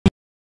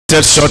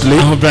seated shortly.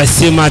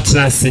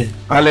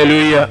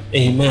 Hallelujah.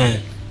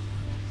 Amen.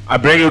 I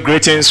bring you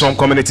greetings from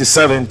Community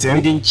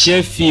 17.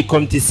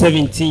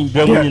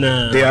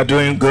 They are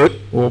doing good.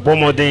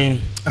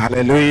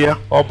 Hallelujah.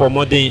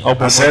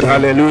 I said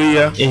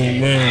hallelujah.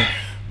 Amen.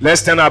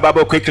 Let's turn our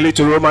Bible quickly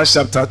to Romans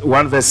chapter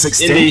 1 verse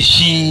 16.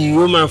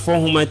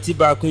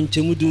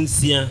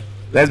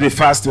 Let's be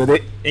fast with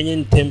it.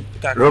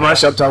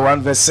 Romans chapter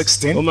 1 verse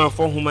 16.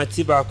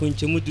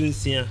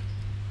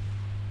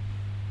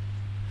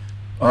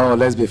 Oh,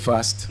 let's be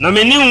fast.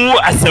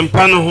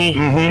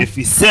 If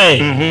we say,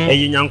 for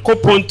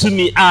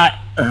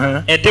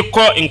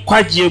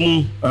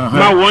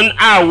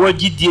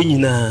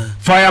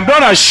I am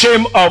not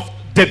ashamed of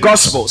the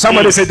gospel.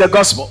 Somebody say the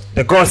gospel.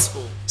 The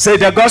gospel. Say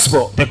the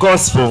gospel. The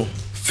gospel.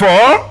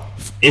 For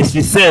if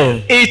we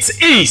say, it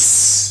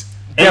is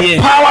the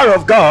power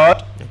of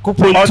God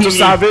unto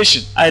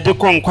salvation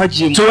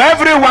to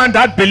everyone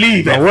that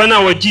believeth,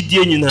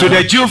 to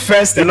the Jew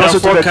first and also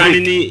to the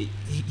Greek.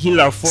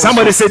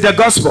 Somebody say the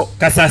gospel.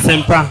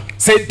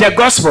 Say the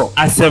gospel.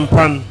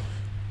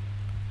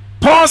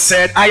 Paul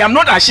said, I am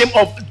not ashamed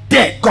of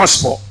the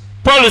gospel.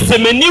 Paul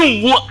said,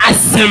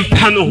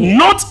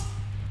 not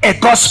a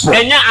gospel.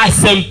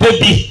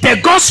 The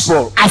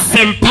gospel. A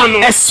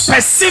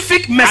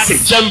specific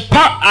message.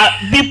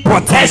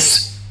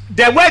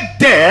 The word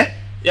there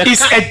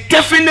is a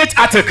definite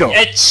article.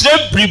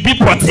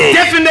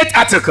 Definite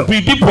article.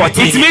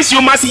 It means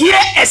you must hear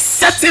a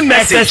certain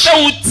message.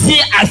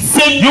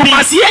 You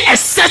must hear a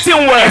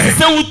certain word.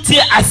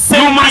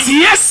 You must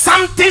hear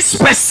something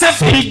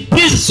specific.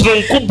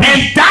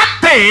 And that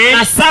thing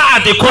has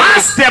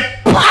the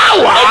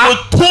power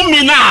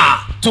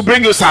to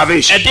bring you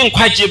salvation.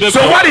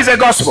 So what is the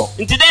gospel?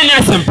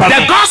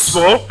 The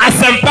gospel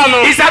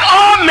is that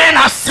all men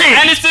have sinned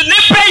and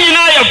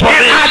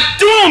are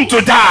doomed to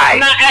die.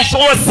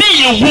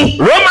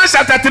 Romans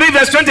chapter 3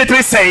 verse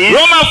 23 says,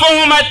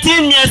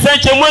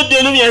 the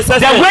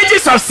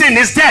wages of sin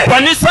is death. The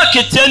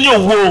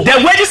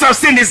wages of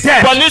sin is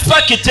death. And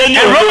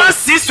Romans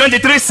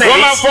 6:23 says,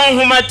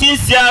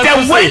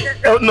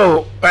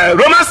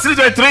 Romans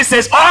 3:23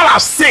 says, all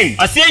have sinned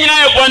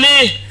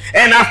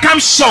and have come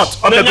short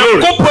of the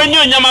glory. And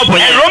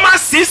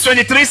Romans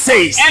 6:23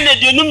 says,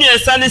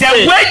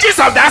 the wages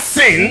of that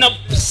sin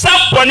is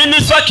death, but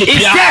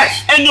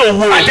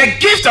the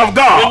gift of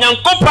God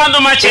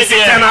is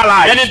eternal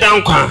life.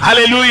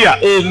 Hallelujah.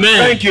 Amen.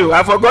 Thank you.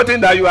 I've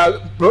forgotten that you are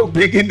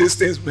bringing these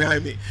things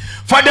behind me.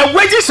 For the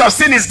wages of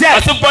sin is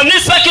death.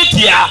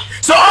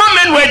 So all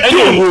men were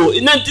doomed.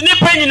 They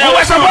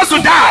were supposed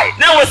to die.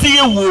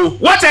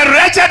 What a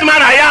wretched man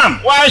I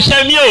am.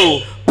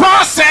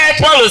 Paul said,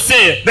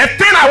 the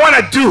thing I want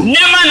to do,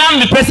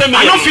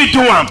 I don't feel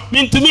do them.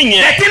 The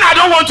thing I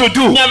don't want to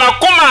do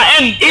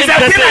is the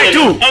thing I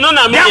do.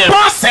 Then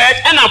Paul said,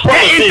 in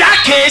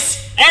that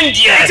case,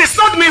 it is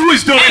not me who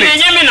is doing it, but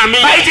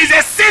it is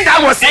a sin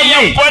that was in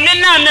me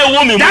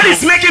that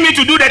is making me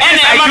to do the things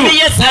I do.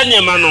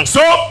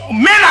 So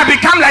men have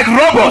become like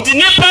robots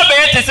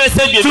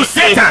to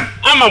Satan.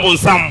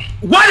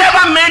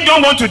 Whatever men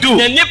don't want to do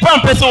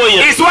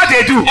is what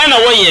they do.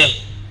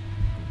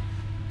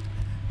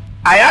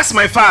 I asked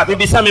my father,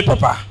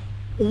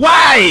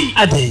 why?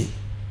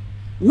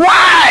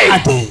 Why?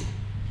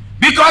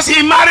 Because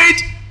he married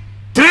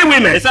 3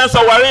 women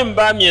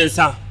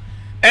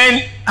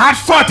and had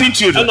 14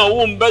 children.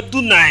 And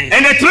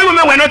the 3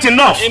 women were not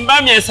enough.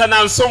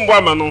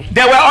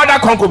 There were other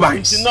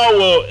concubines. So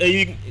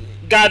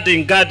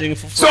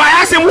I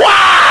asked him,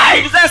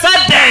 why?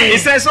 He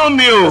says, oh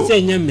no.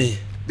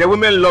 The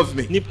women love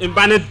me.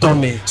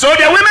 So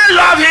the women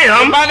love him.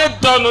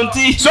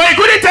 So he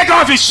couldn't take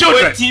care of his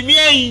children.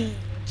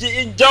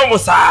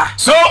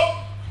 So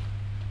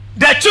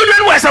the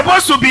children were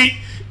supposed to be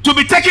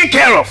taken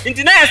care of and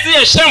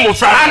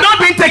not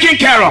being taken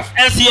care of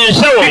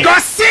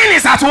because sin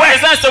is at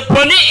work.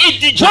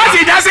 What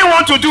he doesn't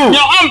want to do is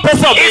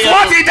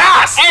what he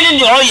does. So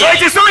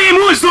it is not him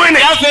who is doing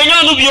it, but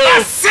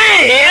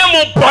sin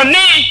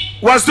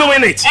was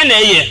doing it.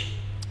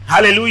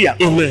 Hallelujah.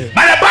 Amen.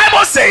 But the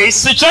Bible says,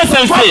 for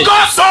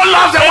God so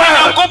loved the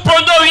world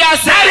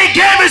that he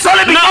gave his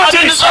only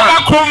begotten Son,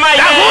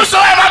 that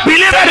whosoever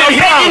believeth in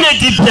him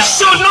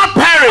should not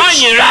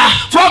perish.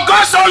 For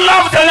God so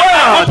loved the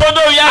world.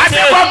 I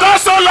said, for God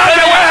so loved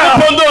the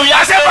world.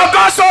 I said, for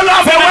God so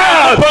loved the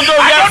world. I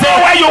don't know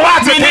where you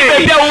are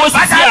today, but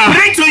I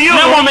bring to you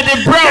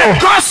the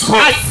gospel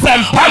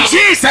of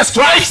Jesus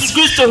Christ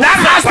that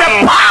has the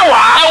power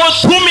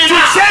to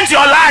change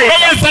your life.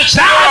 That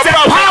has the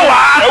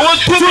power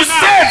to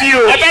save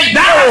you. That has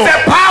the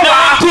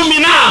power to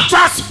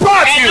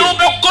transport you.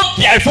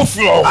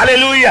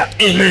 Hallelujah.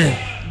 Amen.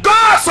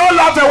 God so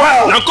loved the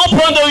world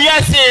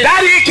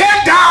that he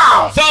came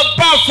down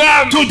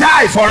to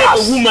die for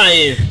us.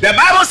 The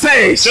Bible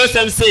says,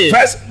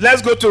 first,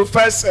 let's go to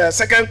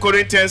 2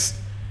 Corinthians.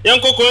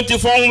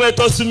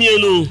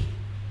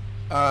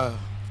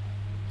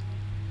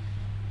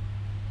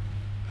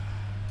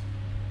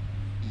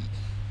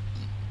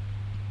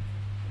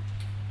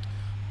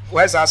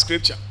 Where's our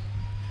scripture?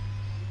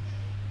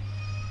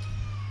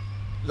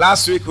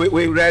 Last week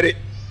we read it.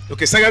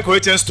 Okay, 2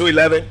 Corinthians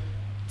 2:11.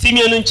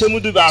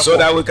 So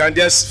that we can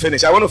just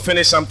finish. I want to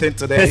finish something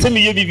today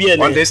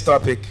on this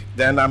topic.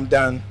 Then I'm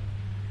done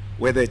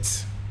with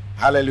it.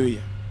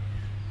 Hallelujah.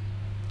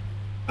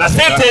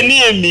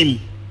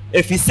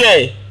 If you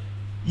say,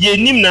 ye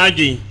nim na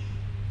adwen.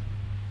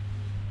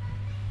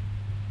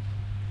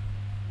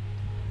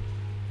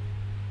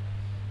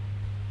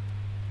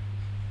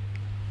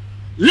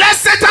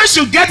 Lest Satan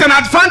should get an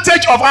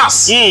advantage of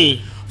us.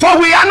 For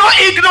we are not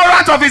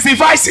ignorant of his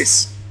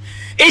devices.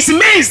 It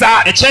means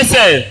that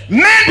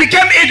men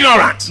became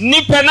ignorant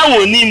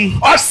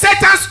of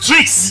Satan's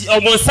tricks.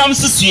 And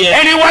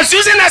he was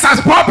using us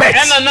as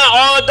puppets.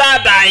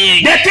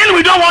 The thing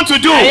we don't want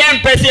to do is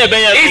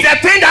the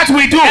thing that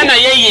we do.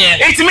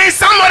 It means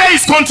somebody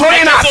is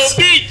controlling us.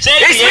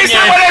 It means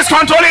somebody is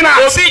controlling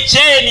us.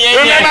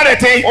 Remember the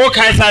thing?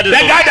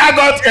 The guy that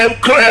got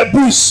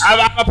boost.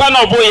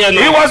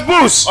 He was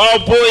boost.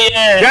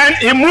 Then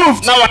he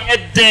moved.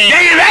 Then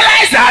he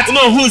realized that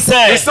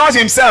it's not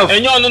himself.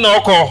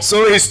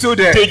 So he stood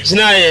there.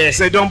 He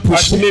said, don't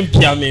push me.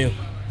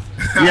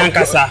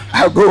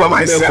 I'll go by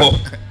myself.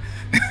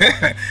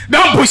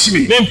 Don't push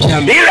me. He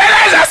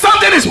realized that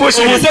something is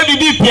pushing me.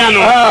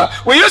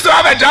 We used to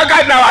have a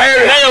drunkard in our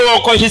area. He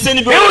would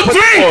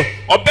drink.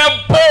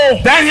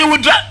 Then he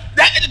would drink.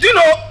 Do you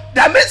know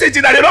that message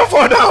that they don't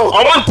fall down?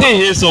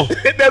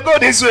 They go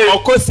this way.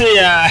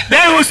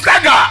 Then he would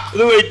stagger.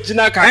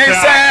 And he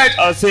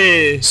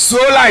said, so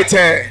light.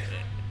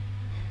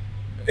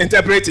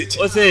 Interpret it.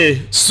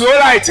 So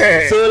light.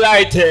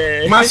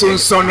 Masun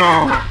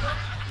sono.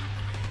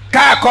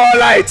 Ka call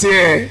light.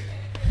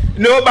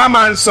 No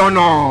baman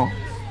sono.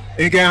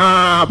 He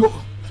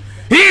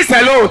is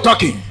alone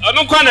talking.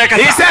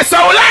 He says so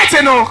light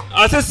no.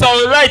 I said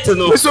so light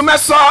no. So me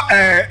saw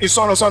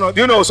sono.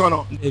 Do you know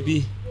sono?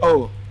 Maybe.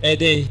 Oh.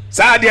 Ede.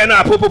 Sa dia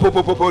na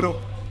popo no.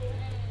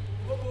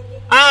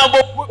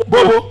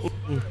 Bobo.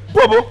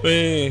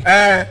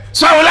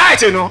 So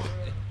light no.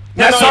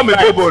 Na so me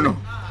bobo no.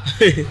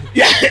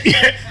 Yeah.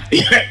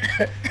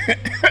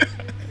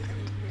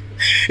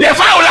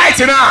 Found light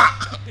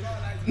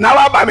now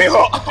I buy me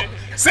hot.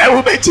 Say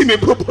who bet me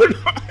popo.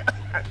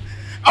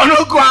 Oh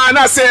no, go on,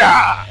 I say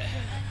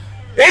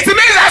it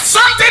means that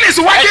something is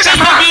working.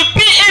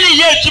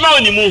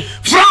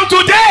 From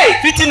today,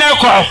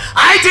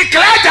 I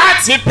declare that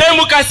we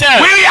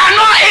are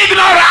not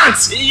ignorant.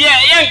 We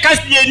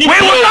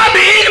will not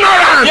be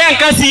ignorant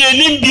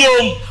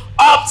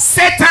of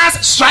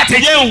Satan's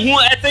strategy. He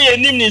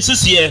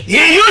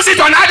used it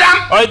on Adam.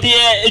 He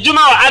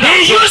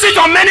used it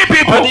on many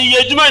people. He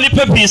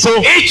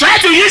tried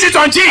to use it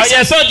on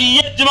Jesus.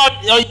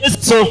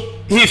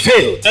 He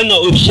failed.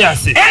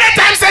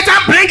 Anytime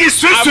Satan brings his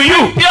tricks to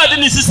you,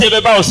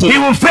 he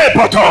will fail,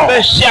 Poto.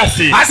 I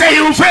say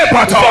he will fail,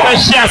 Poto.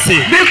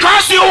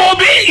 Because you will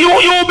be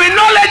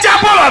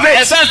knowledgeable of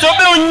it.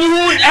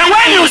 And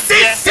when you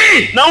see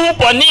sin,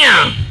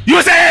 you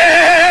say,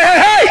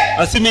 hey,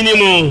 I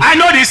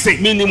know this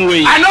thing.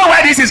 I know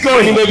where this is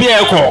going.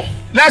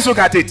 Let's look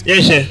at it.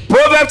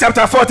 Proverbs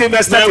chapter 14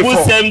 verse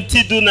 34.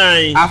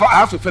 I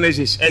have to finish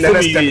this in the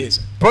next 10 minutes.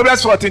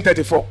 Proverbs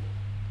 14:34.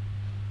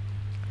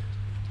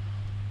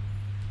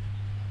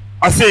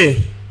 I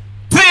say,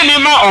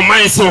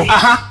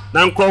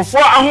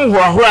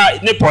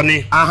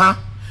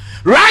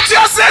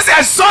 righteousness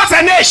exalts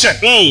a nation,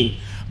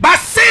 but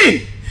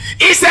sin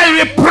is a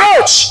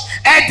reproach,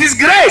 a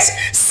disgrace.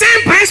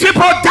 Sin brings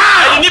people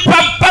down.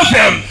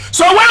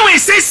 So when we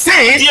see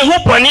sin, we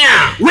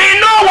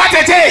know what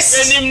it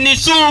is.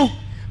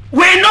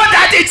 We know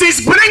that it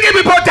is bringing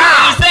people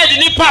down.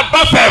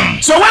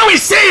 So when we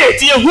see it,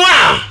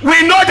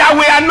 we know that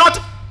we are not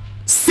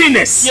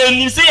sinners.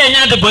 We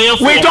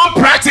don't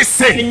practice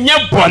sin. And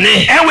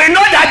we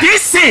know that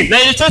this sin, no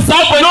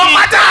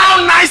matter how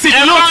nice it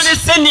looks, it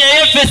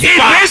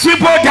brings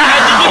people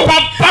down.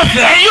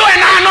 And you and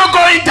I are not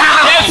going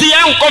down. I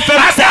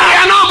said we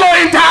are not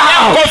going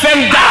down.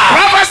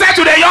 Prophesy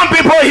to the young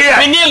people here.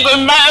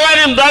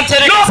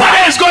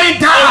 Nobody is going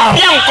down.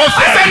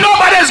 I said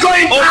nobody is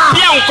going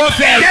down.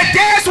 The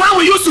days when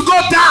we used to go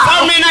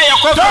down,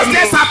 those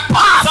days are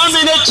past.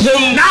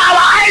 Now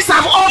our eyes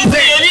have opened.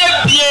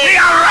 We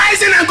are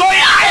rising and going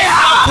higher.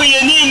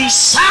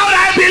 Shout,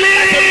 I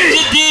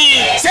believe.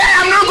 Say,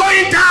 I'm not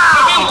going down.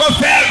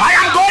 I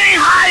am going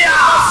higher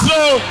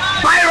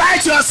by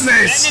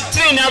righteousness.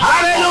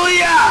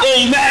 Hallelujah.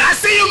 Amen. I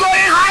see you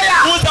going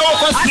higher.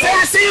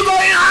 I see you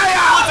going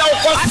higher.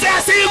 I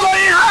see you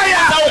going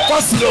higher.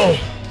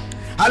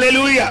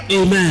 Hallelujah.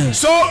 Amen.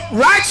 So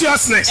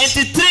righteousness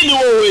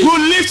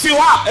will lift you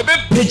up.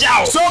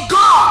 So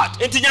God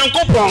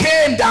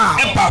came down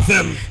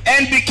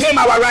and became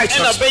our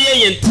righteousness.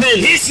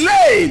 His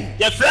name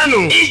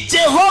is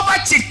Jehovah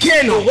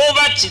Tsidkenu.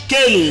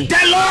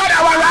 The Lord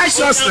our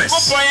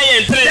righteousness.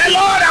 The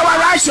Lord our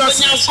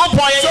righteousness. So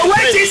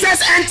when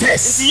Jesus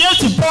enters, he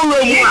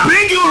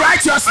brings you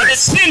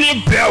righteousness.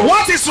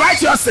 What is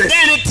righteousness?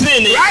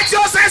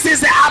 Righteousness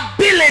is the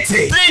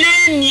ability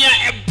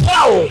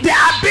The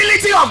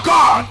ability of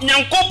God to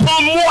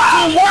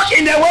walk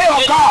in the way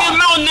of God.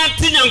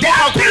 The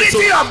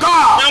ability of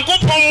God to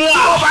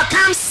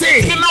overcome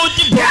sin. The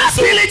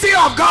ability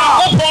of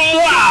God to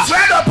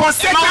tread upon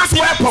Satan's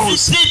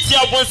weapons.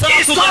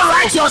 It's not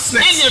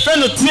righteousness.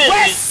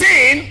 Where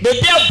sin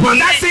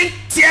doesn't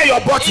tear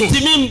your bottom.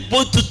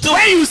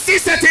 When you see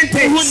certain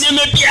things,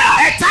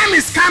 a time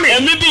is coming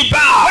when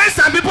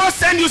some people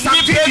send you some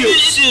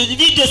videos,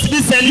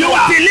 you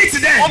will delete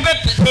them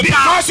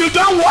because you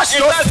don't watch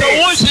those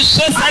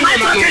things. Am I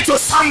talking to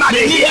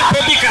somebody here?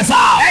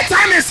 A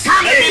time is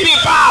coming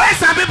when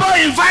some people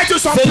invite you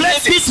some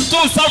places, you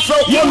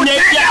will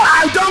think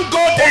I don't go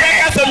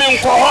there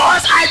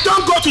because I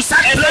don't go to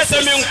such places.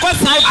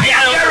 I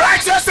am the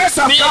righteousness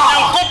of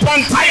God.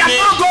 I am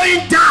not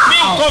going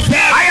down.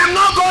 I am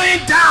not going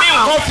down.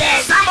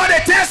 Somebody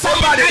tell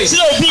somebody,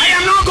 I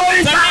am not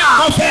going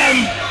down.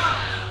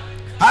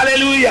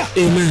 Hallelujah.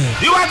 Amen.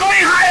 You are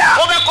going higher.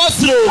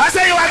 I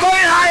say you are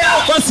going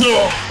higher.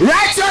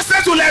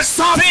 Righteousness will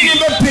exalt you.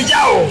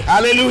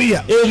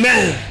 Hallelujah.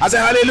 Amen. I say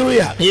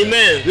hallelujah.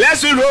 Amen.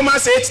 Let's read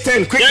Romans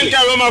 8:10 quickly.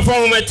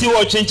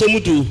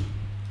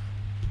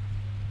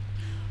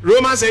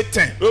 Romans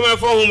 8:10.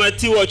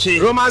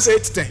 Romans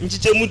 8:10.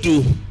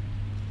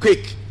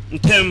 Quick.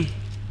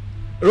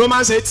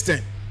 Romans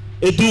 8:10.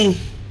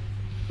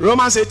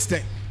 Romans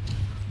 8:10.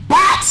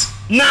 But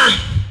now,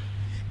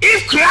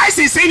 if Christ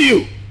is in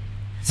you,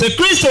 then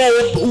even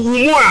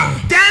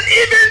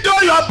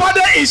though your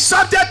body is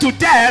subject to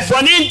death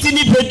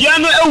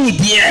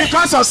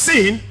because of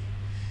sin,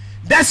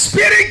 the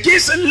Spirit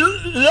gives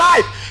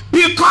life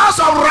because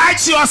of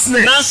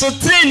righteousness.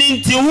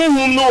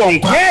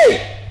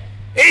 Hey,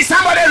 is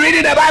somebody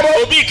reading the Bible?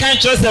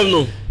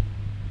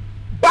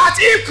 But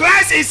if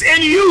Christ is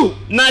in you,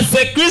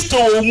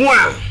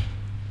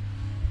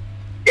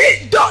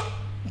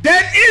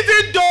 then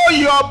even though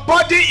your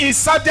body is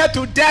subject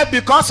to death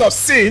because of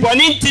sin, the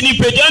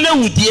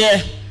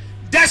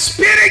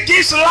Spirit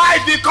gives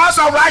life because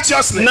of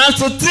righteousness.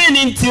 It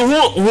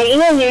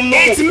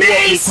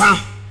means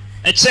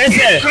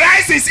if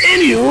Christ is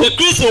in you,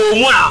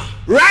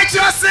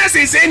 righteousness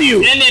is in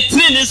you.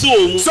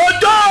 So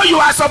though you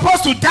are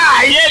supposed to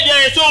die,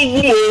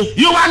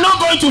 you are not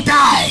going to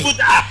die.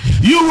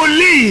 You will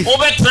live.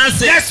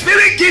 The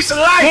Spirit gives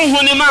life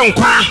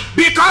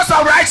because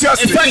of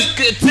righteousness.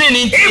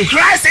 If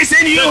Christ is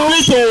in you,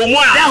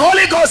 the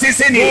Holy Ghost is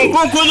in you. And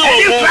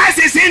if Christ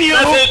is in you,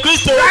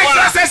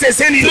 righteousness is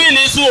in you.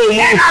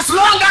 And as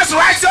long as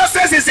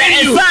righteousness is in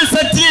you, you will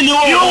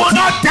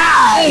not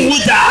die.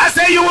 I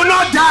say you will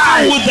not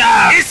die.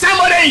 Is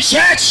somebody in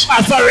church?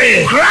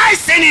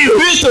 Christ in you,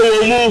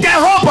 the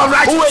hope of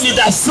righteousness,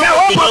 the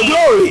hope of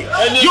glory.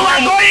 You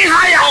are going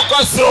higher.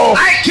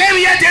 I came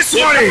here this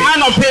morning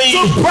to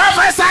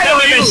prophesy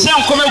on you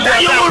that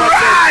you will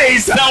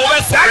rise,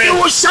 that you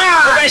will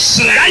shine,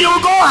 that you will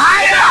go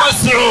higher.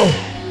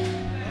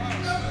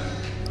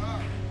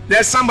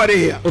 There's somebody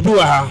here.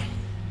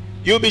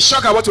 You'll be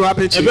shocked at what will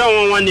happen to you.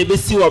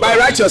 By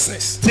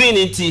righteousness,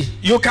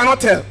 you cannot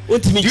tell.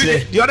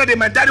 The other day,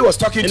 my daddy was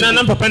talking to me.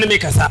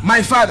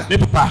 My father,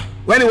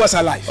 when he was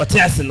alive,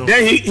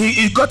 then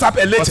he got up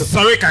a little,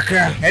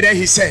 and then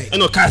he said, I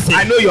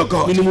know your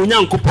God.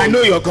 I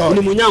know your God.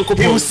 He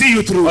will see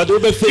you through.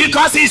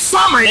 Because he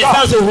saw my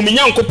God.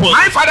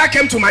 My father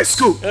came to my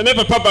school.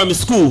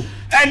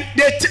 And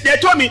they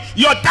told me,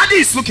 your daddy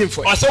is looking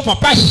for you. So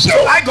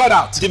I got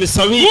out. Who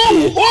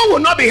will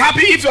not be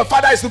happy if your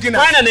father is looking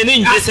at you?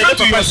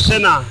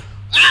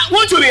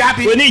 Won't you be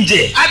happy?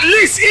 At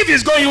least if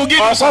he's going, he will give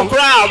you something.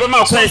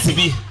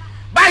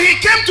 But he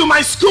came to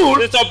my school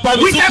with a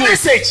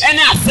message.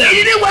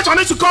 He didn't wait for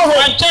me to go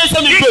home.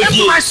 He came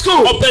to my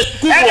school. And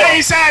then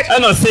he said,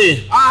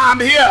 I'm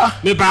here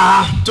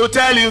to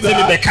tell you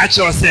that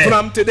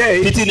from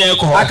today,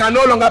 I can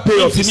no longer pay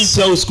your fees.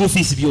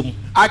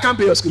 I can't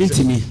pay your school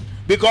fees.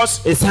 Because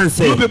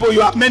you people,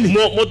 you have many.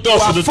 You are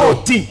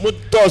 14.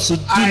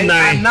 I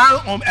am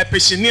now a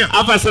pensioner.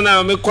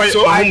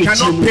 So I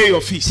cannot pay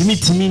your fees.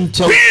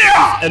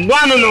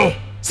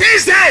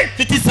 Since then,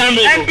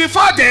 and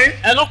before then,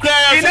 he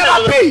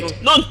never paid.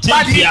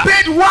 But he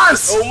paid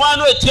once to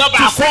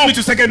send me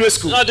to secondary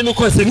school.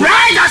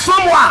 Right as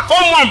from one,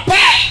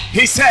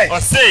 he said,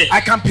 I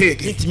can't pay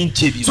again.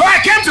 So I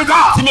came to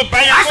God. I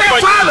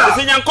said, Father,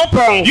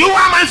 you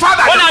are my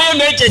father now.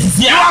 You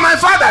are my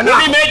father now.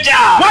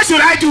 What should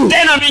I do?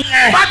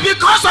 But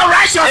because of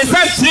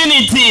righteousness,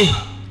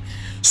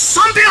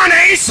 something on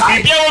the inside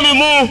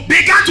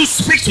began to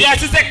speak to me.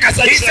 He said,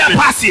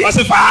 Pass it.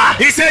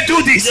 He said, do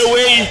this.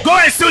 Go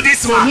and steal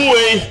this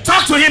man.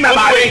 Talk to him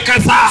about it.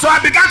 So I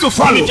began to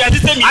follow.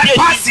 I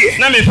passed it.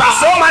 So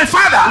my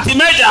father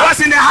was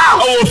in the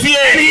house. And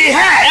he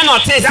heard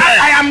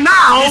that I am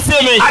now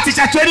at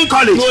teacher training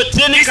college.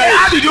 He said,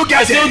 how did you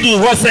get there?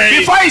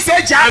 Before he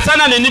said Jack, I have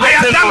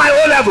done my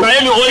O level.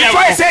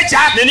 Before he said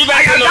Jack,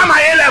 I have done my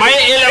A level.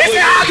 He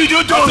said, how did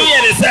you do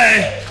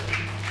it?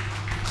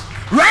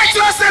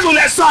 Righteousness will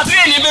exalt you,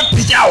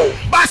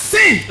 but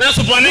sin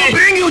will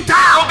bring you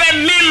down.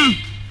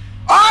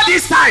 All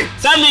this time,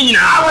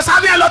 I was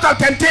having a lot of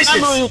temptations.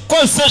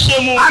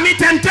 I mean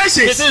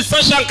temptations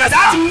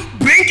that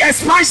bring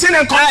expansion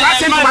and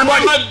contraction to my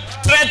body.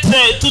 But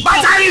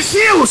I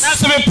refuse.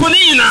 Somebody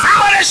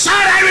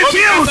shout, I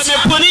refuse. Let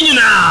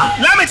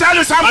me tell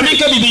you something.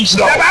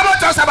 The Bible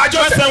talks about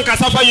Joseph.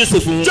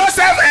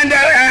 Joseph and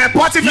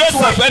Potiphar's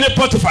wife.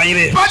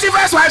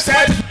 Potiphar's wife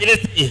said,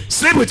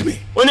 sleep with me.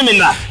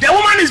 The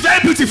woman is very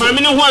beautiful.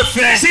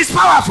 She's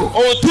powerful.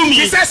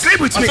 She said, sleep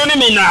with me.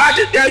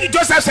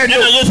 Joseph said no.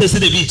 She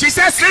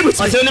said, sleep with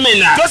me.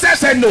 Joseph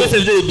said no.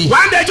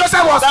 One day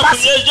Joseph was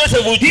passing.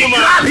 He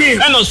grabbed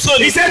him.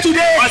 He said,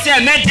 today is your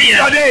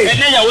day.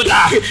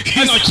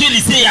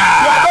 You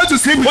are going to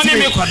sleep with me.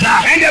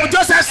 And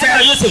Joseph said, I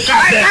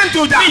can't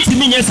do that.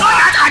 Not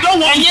that I don't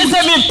want to do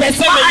it. But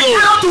I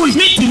cannot do it.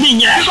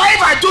 Because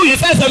if I do it,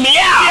 it will be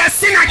a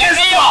sin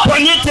against God.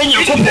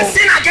 It will be a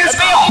sin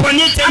against God.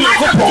 Am I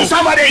talking to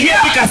somebody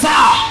here?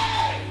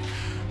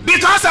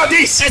 Because of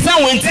this,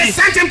 they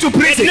sent him to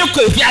prison. And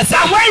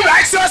when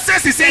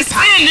righteousness is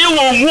inside, it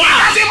doesn't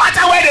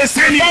matter where they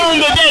send you.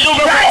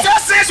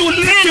 Righteousness will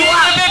lift you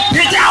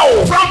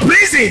up from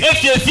prison.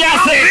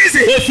 From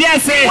prison.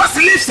 He was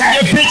lifted.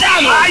 He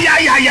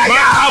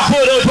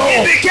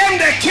became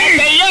the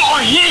king.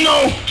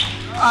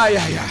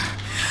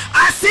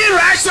 I see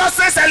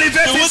righteousness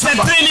elevating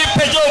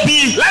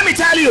somebody. Let me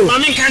tell you,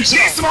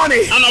 this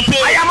morning,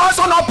 I am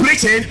also not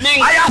preaching.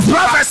 I am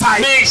prophesying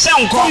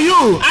to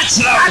you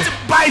that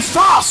by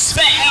force,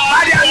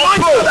 by the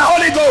anointing of the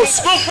Holy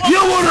Ghost,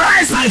 you will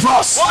rise by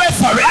force. I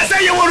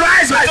say you will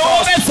rise by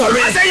force. I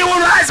say you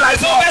will rise by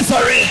force.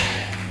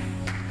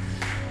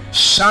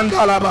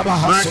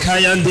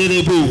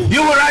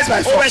 You will rise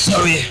by force.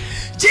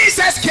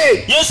 Jesus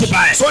came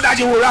so that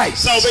you will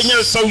rise.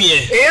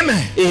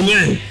 Amen.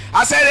 Amen.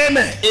 I said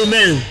amen.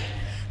 Amen.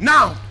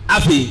 Now,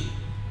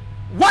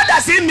 what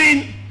does it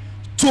mean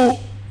to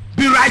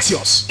be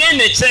righteous?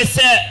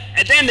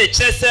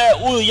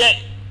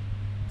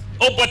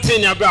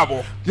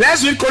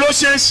 Let's read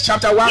Colossians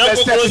chapter 1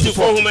 verse 30 to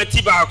 14.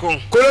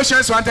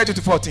 Colossians 1 30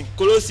 to 14.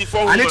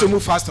 I need to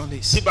move fast on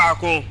this.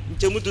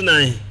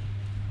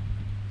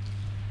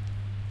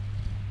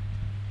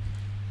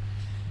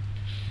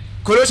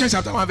 Colossians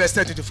chapter 1 verse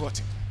 30 to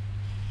 14.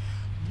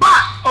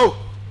 But, oh,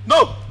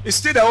 no, it's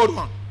still the old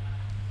one.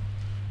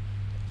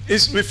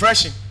 It's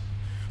refreshing.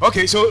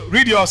 Okay, so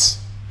read yours.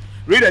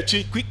 Read it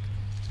quick.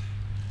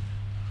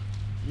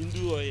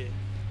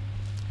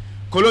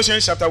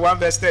 Colossians chapter 1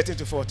 verse 13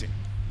 to 14.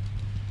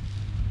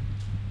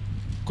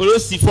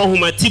 Colossians 13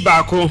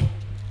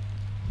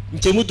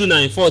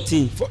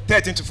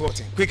 to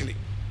 14. Quickly.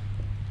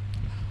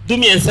 Do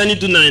me and Sunny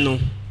do 9.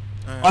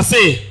 I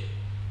say,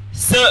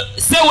 so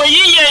we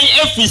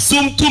if we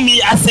zoom to me,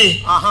 I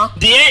say,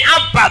 the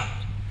app.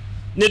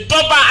 Ne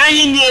doba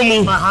ahini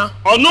mu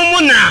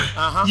onumu na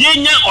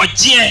yenya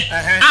oje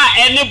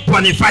any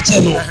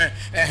boniface no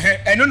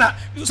eno na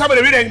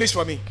somebody read English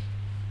for me.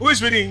 Who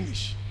is reading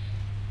English?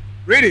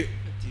 Read it.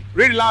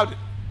 Read it loud.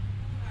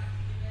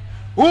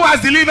 Who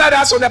has delivered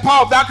us from the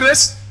power of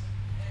darkness?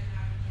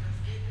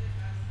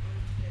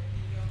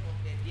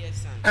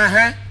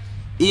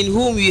 In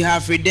whom we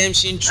have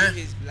redemption through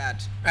his blood,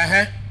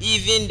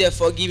 even the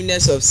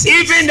forgiveness of sins.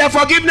 Even the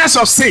forgiveness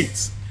of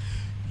sins.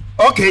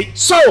 Okay,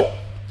 so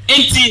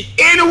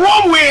in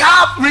whom we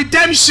have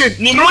redemption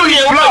through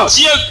his blood,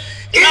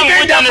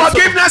 even the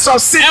forgiveness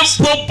of sins.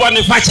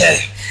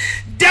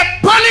 The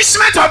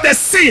punishment of the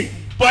sin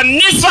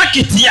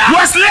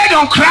was laid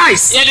on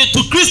Christ.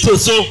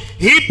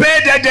 He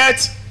paid the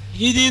debt.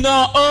 He did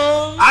not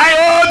owe. I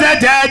owe the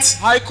debt.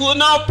 I could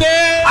not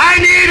pay. I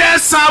needed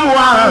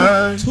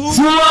someone to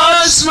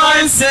wash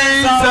my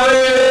sins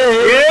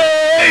away.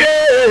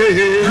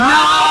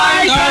 Now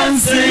I can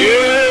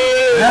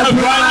sing a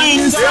brand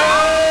new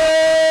song.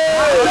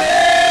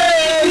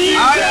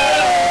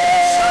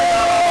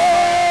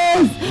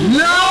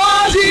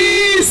 Lord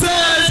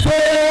Jesus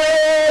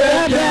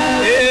paid.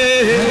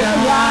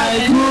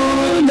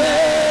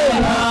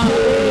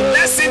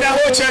 Let's sing the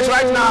whole church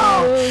right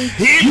now.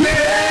 He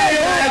paid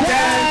the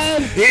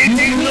debt. He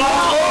did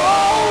not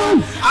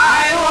owe.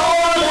 I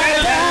owe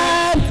the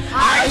debt.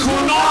 I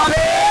could not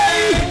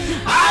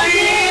pay. I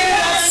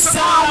needed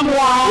someone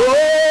who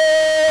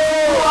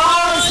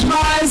washed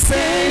my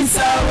sins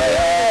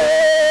away.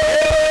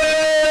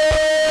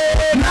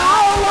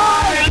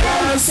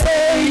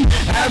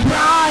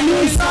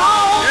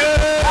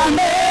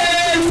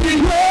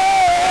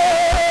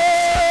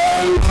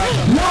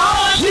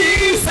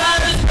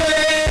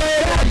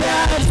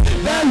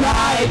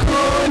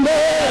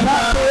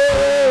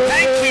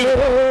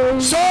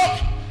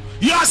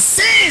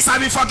 Have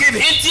been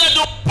forgiven.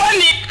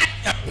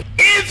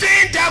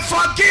 Even the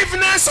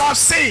forgiveness of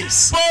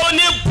sins.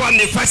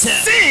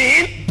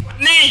 Sin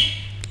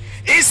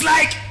is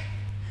like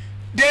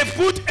they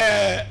put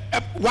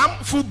one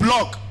full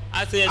block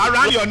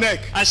around your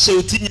neck.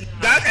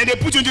 That, and they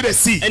put you into the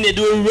sea.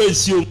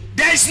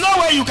 There is no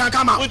way you can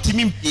come out.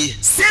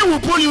 Sin will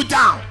pull you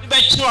down.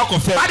 But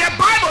the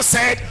Bible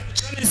said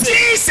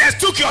Jesus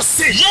took your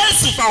sin.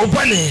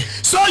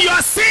 So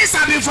your sins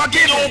have been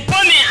forgiven.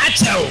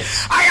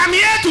 I am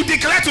here to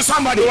declare to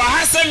somebody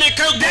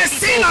the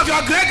sin of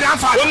your great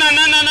grandfather,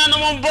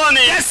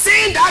 the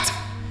sin that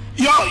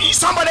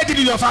somebody did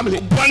in your family,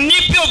 it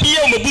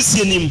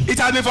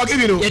has been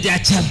forgiven.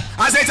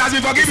 I say it has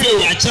been forgiven.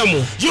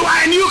 You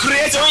are a new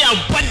creator.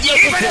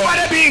 If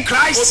anybody be in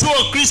Christ,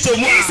 he's a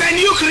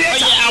new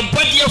creator.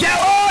 The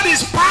old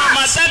is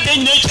past.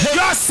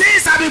 Your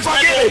sins have been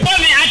forgiven.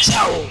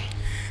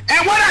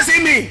 And what does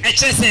it mean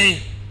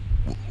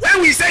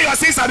when we say your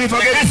sins have been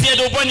forgiven?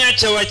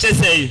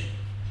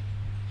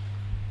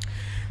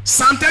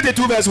 Psalm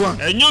 32 verse 1.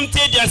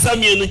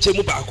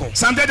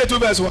 Psalm 32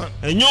 verse 1.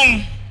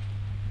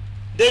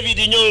 David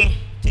nyom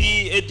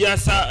ti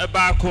ediasa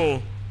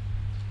ebako.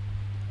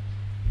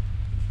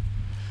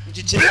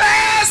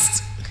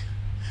 Blessed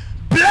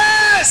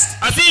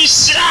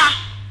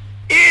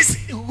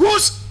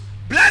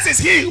is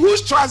he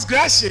whose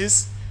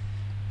transgressions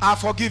are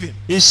forgiven,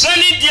 whose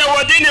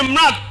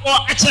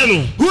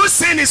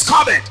sin is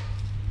covered.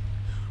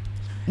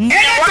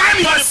 Anytime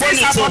your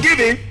sins are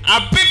forgiven,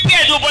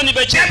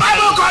 the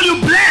Bible calls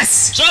you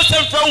blessed.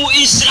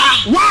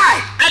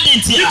 Why?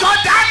 Because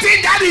that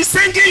thing that is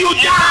sinking you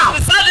down,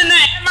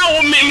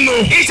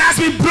 it has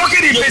been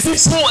broken in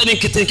pieces.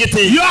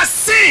 Your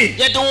sin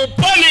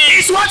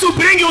is what will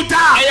bring you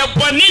down,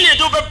 but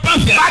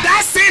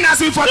that sin has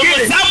been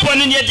forgiven.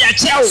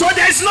 So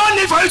there is no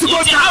need for you to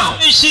go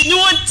down. There is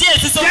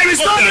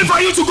no need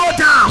for you to go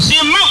down. Hey,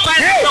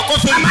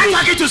 am I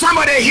talking to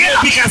somebody here?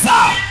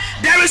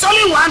 There is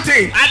only one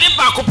thing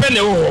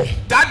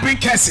that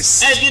brings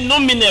curses.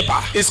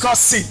 It's called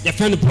sin.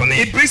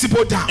 It brings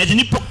people down. But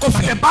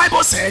the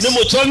Bible says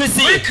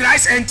when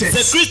Christ enters,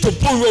 your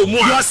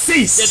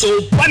sins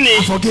are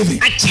forgiven.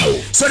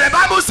 So the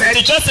Bible says,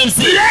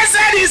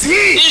 blessed is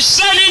he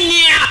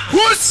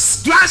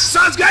whose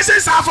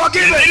transgressions are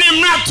forgiven.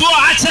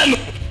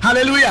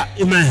 Hallelujah.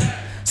 Amen.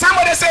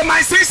 Somebody say,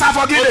 my sins are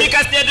forgiven.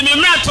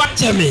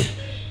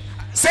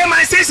 Say,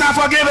 my sins are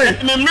forgiven.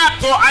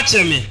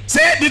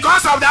 Say,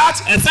 because of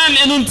that, I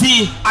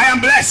am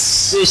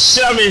blessed. Is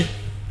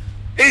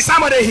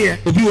somebody here?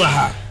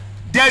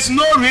 There's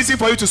no reason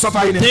for you to suffer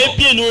anymore.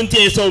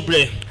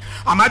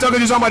 Am I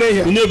talking to somebody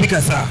here?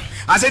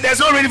 I said, there's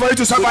no reason for you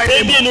to suffer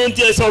anymore.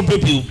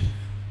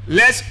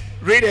 Let's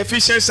read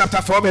Ephesians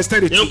chapter 4 verse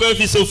 32.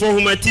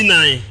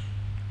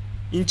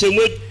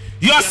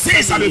 Your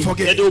sins have been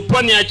forgiven.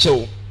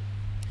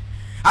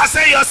 I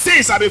say, your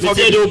sins have been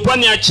forgiven.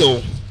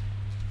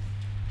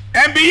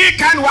 And be ye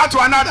kind one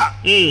to another,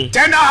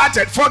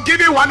 tender-hearted,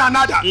 forgiving one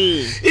another,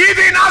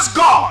 even as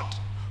God,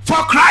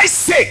 for Christ's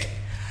sake,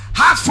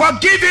 hath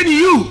forgiven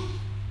you.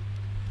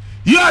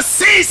 Your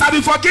sins have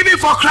been forgiven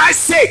for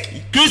Christ's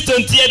sake. Not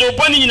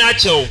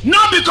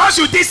because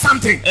you did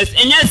something.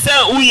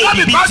 Not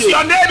because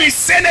your name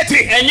is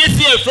anything.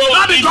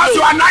 Not because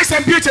you are nice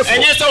and beautiful.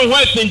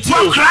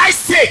 For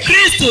Christ's sake,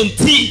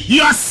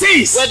 your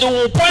sins has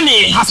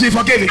been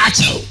forgiven.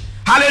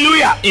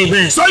 Hallelujah.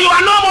 Amen. So you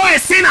are no more a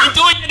sinner.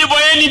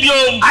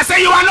 I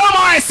say you are no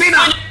more a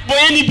sinner.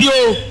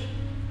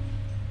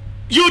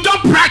 You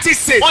don't practice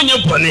sin. When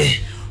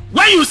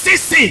you see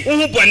sin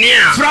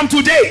from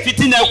today,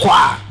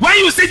 when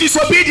you see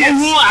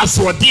disobedience,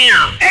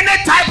 any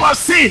type of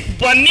sin,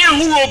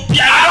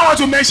 I don't want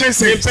to mention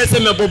sin, but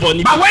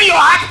when your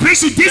heart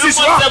preaches you this is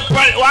wrong,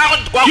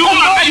 you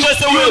know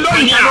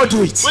you cannot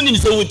do it.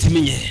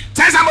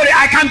 Tell somebody,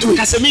 I can't do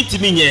it.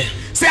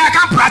 Say, I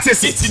can't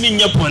practice it.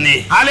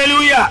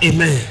 Hallelujah.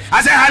 Amen.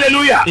 I say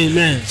hallelujah.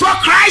 Amen. For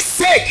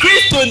Christ's sake,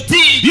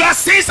 your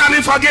sins have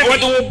been forgiven.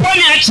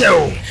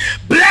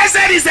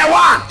 Blessed is the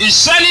one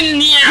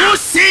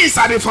whose sins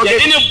have been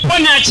forgiven.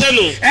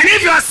 And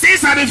if your sins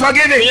have been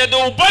forgiven, then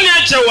the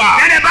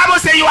Bible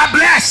says you are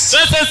blessed.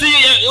 It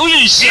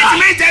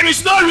means there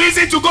is no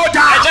reason to go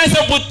down. There's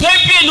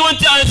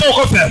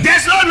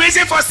no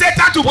reason for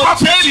Satan to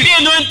profit you.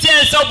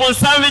 There's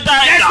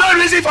no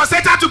reason for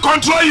Satan to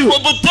control you.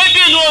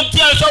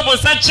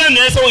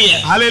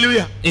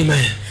 Hallelujah.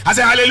 Amen. I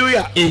say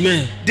hallelujah.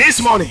 Amen. This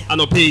morning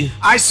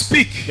I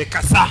speak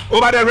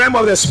over the realm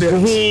of the spirit,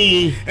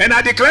 and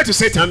I declare to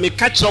Satan, he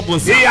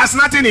has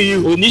nothing in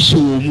you.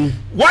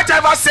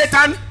 Whatever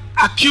Satan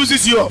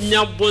accuses you of,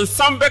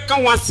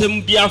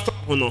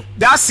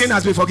 that sin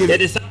has been forgiven.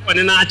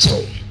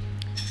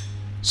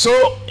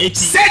 So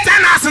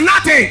Satan has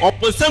nothing.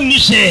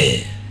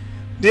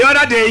 The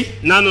other day,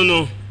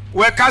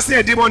 we're casting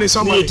a demon in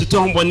somebody.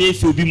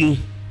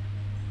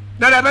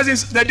 Now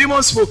the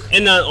demon spoke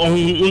and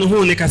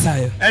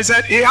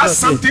said, he has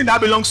something that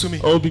belongs to me.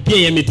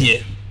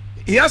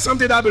 He has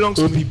something that belongs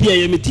to me.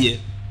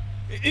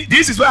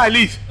 This is where I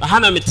live.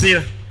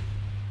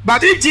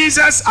 But if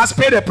Jesus has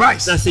paid the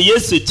price, then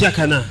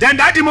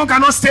that demon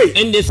cannot stay.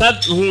 So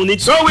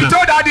we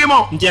told that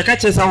demon,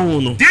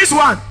 this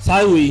one,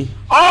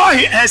 all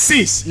his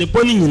sins have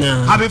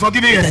been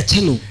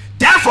forgiven.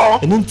 Therefore,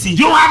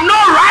 you have no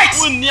right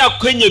to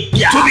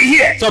be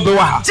here.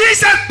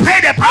 Jesus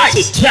paid the price.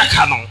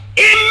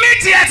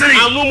 Immediately,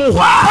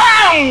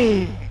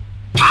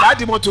 That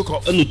demon took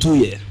off. ɛnu 2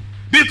 years.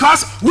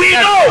 Because we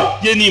know.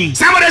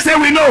 Somebody say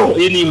we know.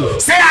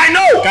 Say I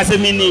know.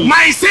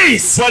 My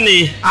sins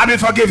have been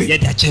forgiven.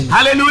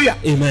 Hallelujah.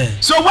 Amen.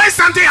 So when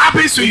something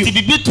happens to you,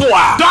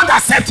 don't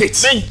accept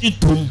it.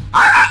 Am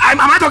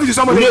I talking to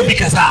somebody?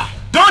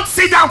 Don't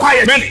sit down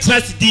quietly.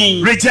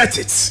 Reject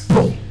it.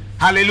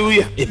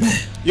 Hallelujah. Amen.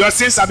 Your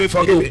sins have been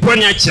forgiven.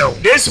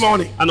 This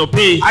morning,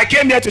 I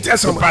came here to tell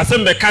someone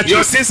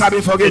your sins have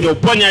been forgiven.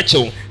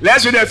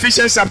 Let's read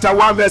Ephesians chapter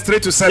 1 verse 3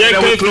 to 7.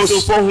 Then we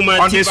close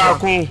on this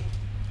one.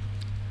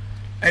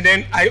 And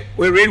then I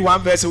will read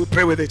one verse and we'll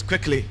pray with it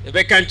quickly.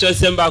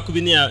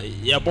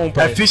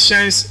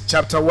 Ephesians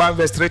chapter 1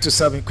 verse 3 to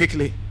 7.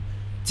 Quickly.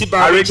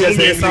 I read just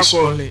the English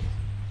only.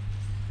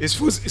 It's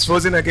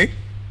frozen again.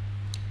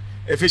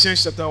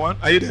 Ephesians chapter 1.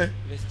 Are you there?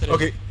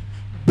 Okay.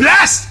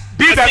 Blessed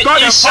be the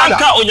God and Father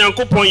of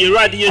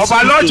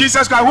our Lord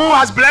Jesus Christ, who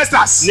has blessed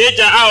us. Who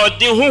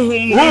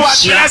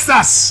has blessed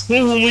us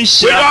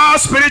with all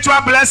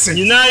spiritual blessings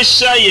in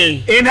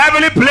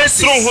heavenly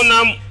places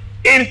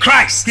in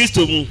Christ.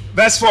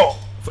 Verse 4.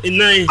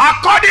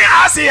 According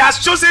as he has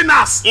chosen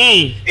us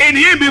in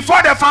him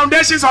before the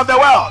foundations of the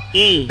world,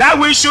 that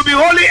we should be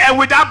holy and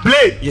without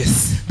blame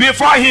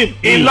before him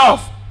in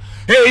love.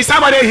 Hey, is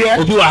somebody here?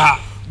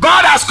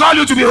 God has called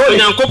you to be holy.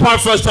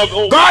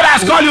 God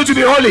has called you to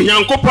be holy.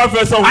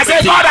 I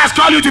say God has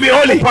called you to be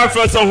holy.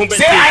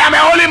 Say I am a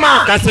holy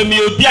man.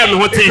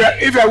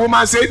 If a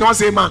woman say, don't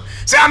say man.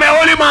 Say I'm a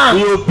holy man.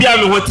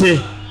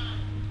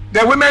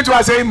 The women too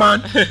are saying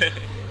man.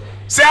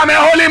 Say I'm a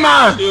holy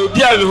man.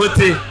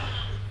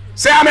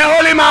 Say I'm a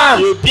holy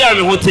man.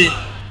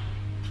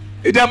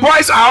 The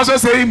boys are also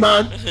saying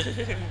man.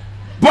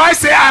 Boys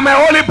say I'm a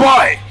holy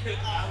boy.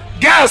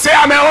 Girls say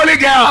I'm a holy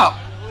girl.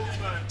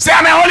 Say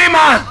I'm a holy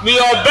man.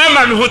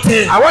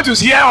 I want to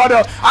hear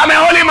order. I'm a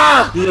holy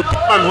man.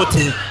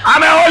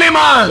 I'm a holy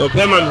man.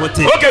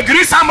 Okay,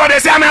 greet somebody.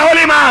 Say I'm a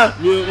holy man.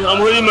 I'm a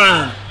holy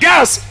man.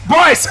 Girls,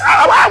 boys,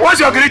 what's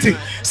your greeting?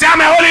 Say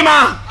I'm a holy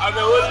man. I'm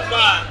a holy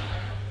man.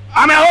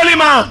 I'm a holy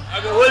man.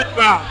 I'm a holy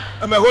man.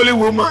 I'm a holy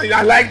woman.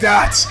 I like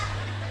that.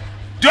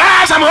 Do I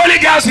have some holy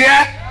girls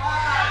here?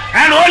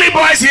 And holy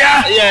boys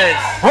here? Yes.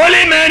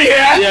 Holy men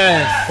here?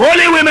 Yes.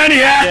 Holy women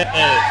here? Yes.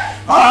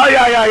 Oh,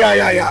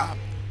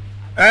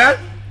 yeah.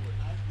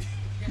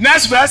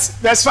 Next verse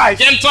 5.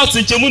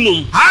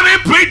 Having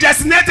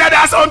predestinated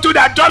us unto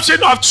the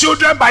adoption of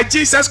children by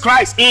Jesus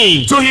Christ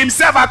to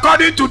himself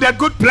according to the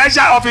good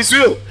pleasure of his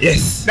will.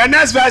 Yes. The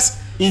next verse.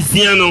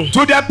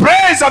 To the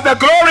praise of the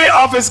glory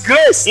of his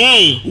grace,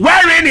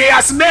 wherein he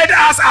has made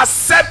us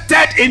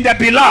accepted in the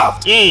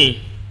beloved.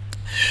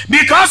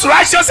 Because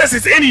righteousness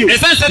is in you. You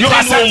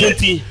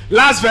accepted.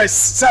 Last verse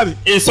 7.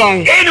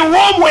 In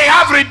whom we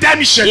have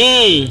redemption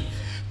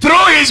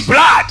through his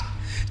blood,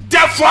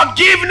 the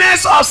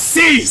forgiveness of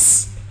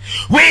sins.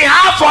 We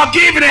have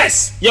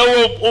forgiveness.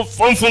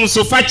 Forgiveness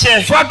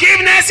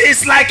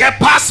is like a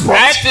passport.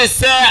 It's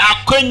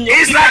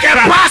like a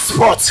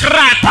passport.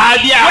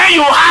 When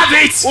you have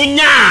it,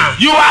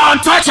 you are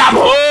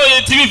untouchable.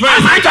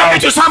 Am I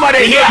talking to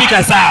somebody here?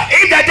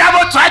 If the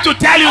devil tries to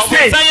tell you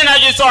things,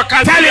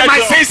 tell him my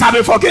sins have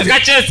been forgiven.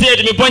 Even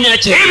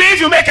if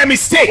you make a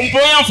mistake,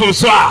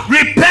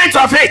 repent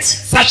of it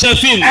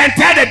and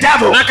tell the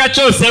devil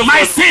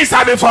my sins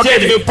have been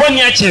forgiven.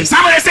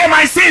 Somebody say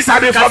my sins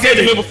have been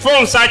forgiven.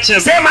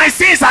 Say my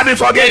sins have been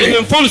forgiven.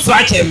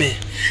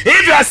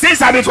 If your sins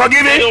have been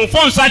forgiven, then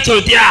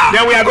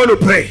we are going to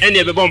pray.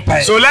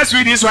 So let's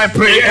read this one and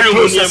pray and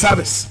close the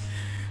service.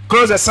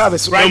 Close the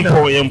service right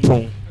now.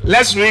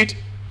 Let's read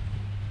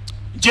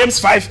James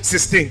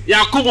 5:16.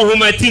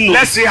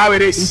 Let's see how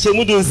it is.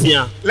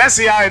 Let's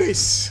see how it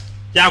is.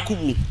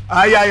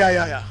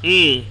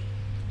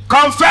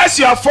 Confess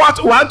your fault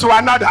one to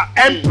another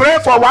and pray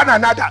for one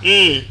another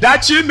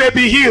that you may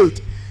be healed.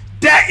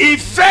 The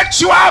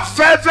effectual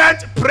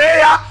fervent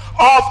prayer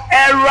of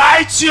a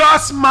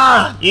righteous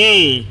man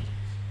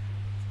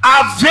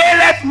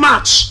availeth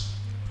much.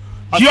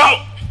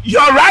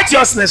 Your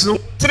righteousness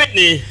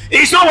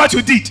is not what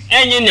you did.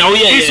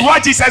 It's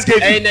what Jesus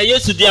gave you.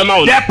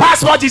 The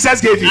passport Jesus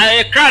gave you.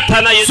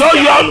 So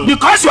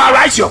because you are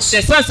righteous,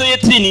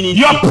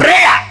 your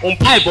prayer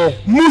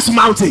moves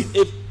mountain.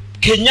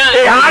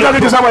 Hey, I'm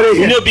talking to somebody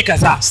here.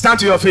 Stand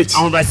to your feet.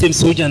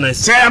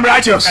 Say I'm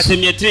righteous.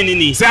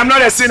 Say I'm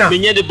not a sinner.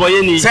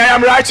 Say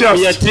I'm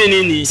righteous.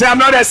 Say I'm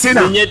not a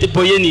sinner.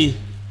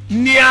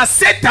 Near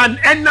Satan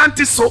and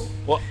Nantiso.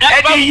 The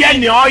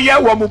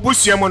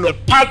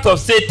path of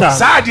Satan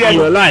in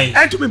your life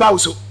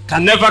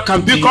can never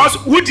come to you.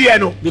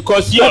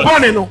 Because your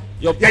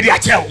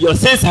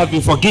sins have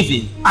been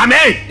forgiven.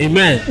 Amen.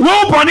 Amen.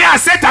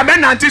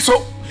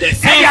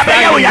 Yes, he has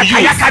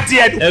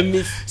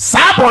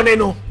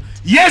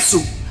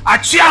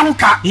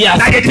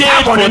paid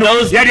for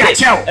those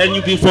debts and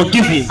you've been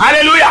forgiven.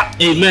 Hallelujah.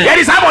 Amen.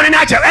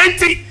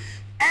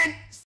 And